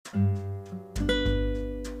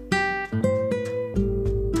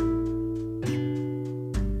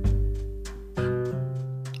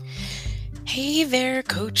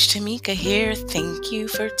Coach Tamika here. Thank you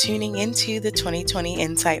for tuning into the 2020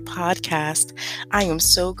 Insight Podcast. I am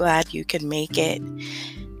so glad you could make it.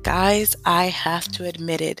 Guys, I have to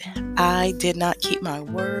admit it, I did not keep my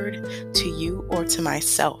word to you or to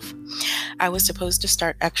myself. I was supposed to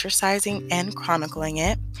start exercising and chronicling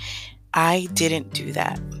it. I didn't do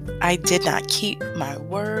that. I did not keep my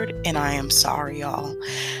word, and I am sorry, y'all.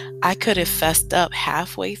 I could have fessed up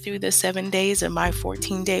halfway through the 7 days of my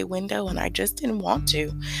 14-day window, and I just didn't want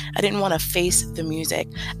to. I didn't want to face the music.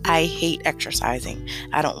 I hate exercising.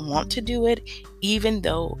 I don't want to do it, even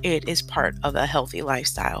though it is part of a healthy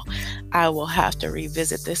lifestyle. I will have to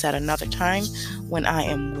revisit this at another time when I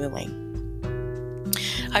am willing.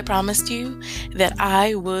 I promised you that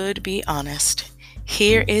I would be honest.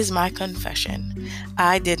 Here is my confession.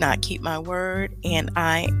 I did not keep my word, and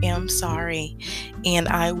I am sorry. And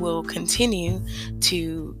I will continue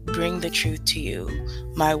to bring the truth to you,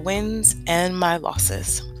 my wins and my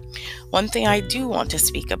losses. One thing I do want to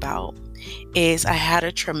speak about is I had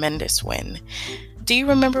a tremendous win. Do you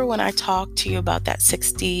remember when I talked to you about that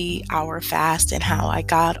 60-hour fast and how I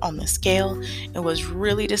got on the scale and was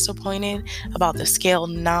really disappointed about the scale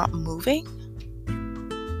not moving?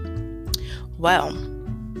 Well,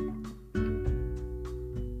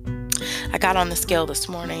 I got on the scale this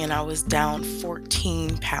morning and I was down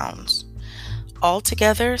 14 pounds.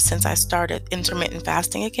 Altogether, since I started intermittent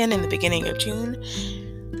fasting again in the beginning of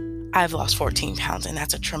June, I've lost 14 pounds, and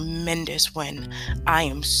that's a tremendous win. I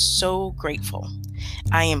am so grateful.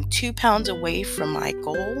 I am 2 pounds away from my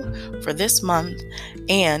goal for this month,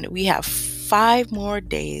 and we have 5 more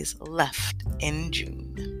days left in June.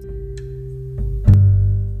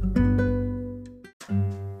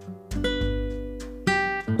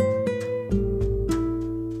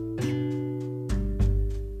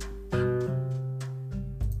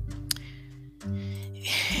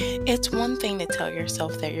 It's one thing to tell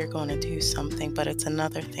yourself that you're going to do something, but it's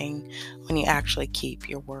another thing when you actually keep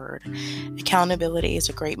your word. Accountability is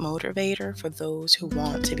a great motivator for those who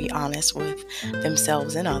want to be honest with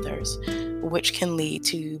themselves and others, which can lead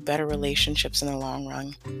to better relationships in the long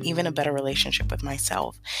run, even a better relationship with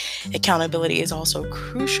myself. Accountability is also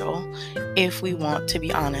crucial if we want to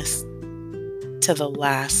be honest to the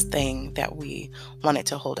last thing that we wanted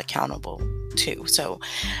to hold accountable to. So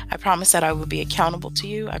I promised that I would be accountable to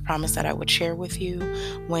you. I promised that I would share with you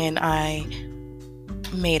when I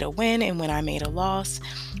made a win and when I made a loss.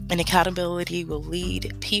 And accountability will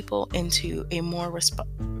lead people into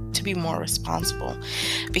to be more responsible,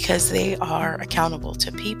 because they are accountable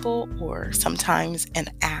to people or sometimes an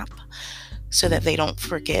app, so that they don't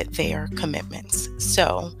forget their commitments.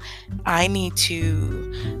 So I need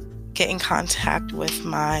to get in contact with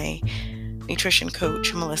my nutrition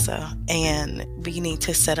coach, Melissa, and we need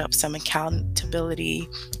to set up some accountability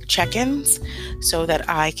check-ins so that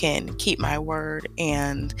I can keep my word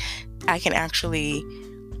and I can actually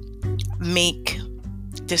make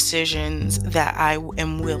decisions that I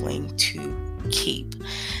am willing to keep.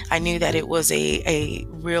 I knew that it was a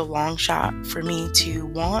real long shot for me to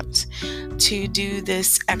want to do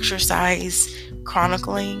this exercise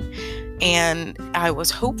chronicling, and I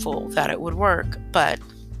was hopeful that it would work, but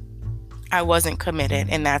I wasn't committed,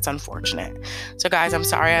 and that's unfortunate. So guys, I'm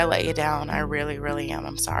sorry I let you down. I really, really am.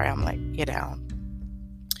 I'm sorry I'm letting you down.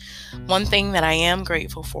 One thing that I am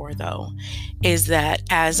grateful for, though, is that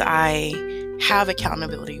as I have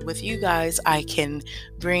accountability with you guys, I can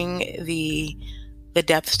bring the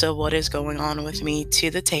depths of what is going on with me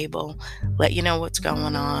to the table, let you know what's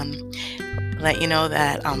going on, let you know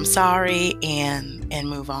that I'm sorry, and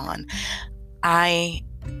move on. I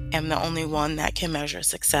am the only one that can measure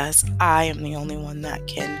success. I am the only one that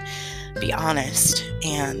can be honest,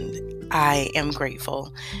 and I am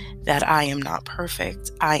grateful that I am not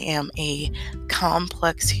perfect. I am a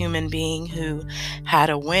complex human being who had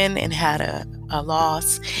a win and had a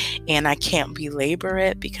loss, and I can't belabor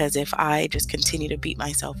it, because if I just continue to beat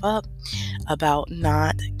myself up about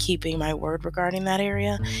not keeping my word regarding that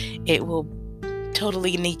area, it will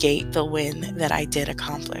totally negate the win that I did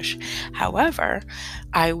accomplish. However,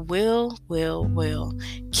 I will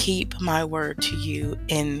keep my word to you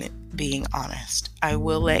in being honest. I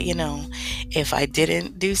will let you know if I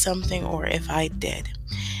didn't do something or if I did.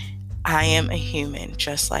 I am a human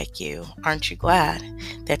just like you. Aren't you glad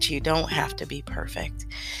that you don't have to be perfect?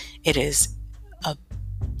 It is a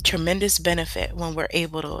tremendous benefit when we're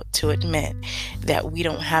able to admit that we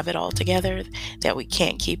don't have it all together, that we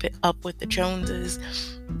can't keep it up with the Joneses,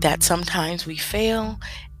 that sometimes we fail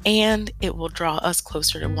and it will draw us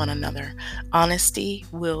closer to one another. Honesty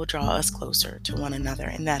will draw us closer to one another,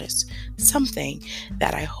 and that is something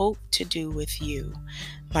that I hope to do with you,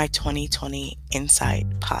 my 2020 Insight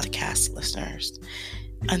podcast listeners.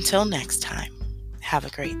 Until next time, have a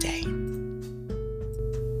great day.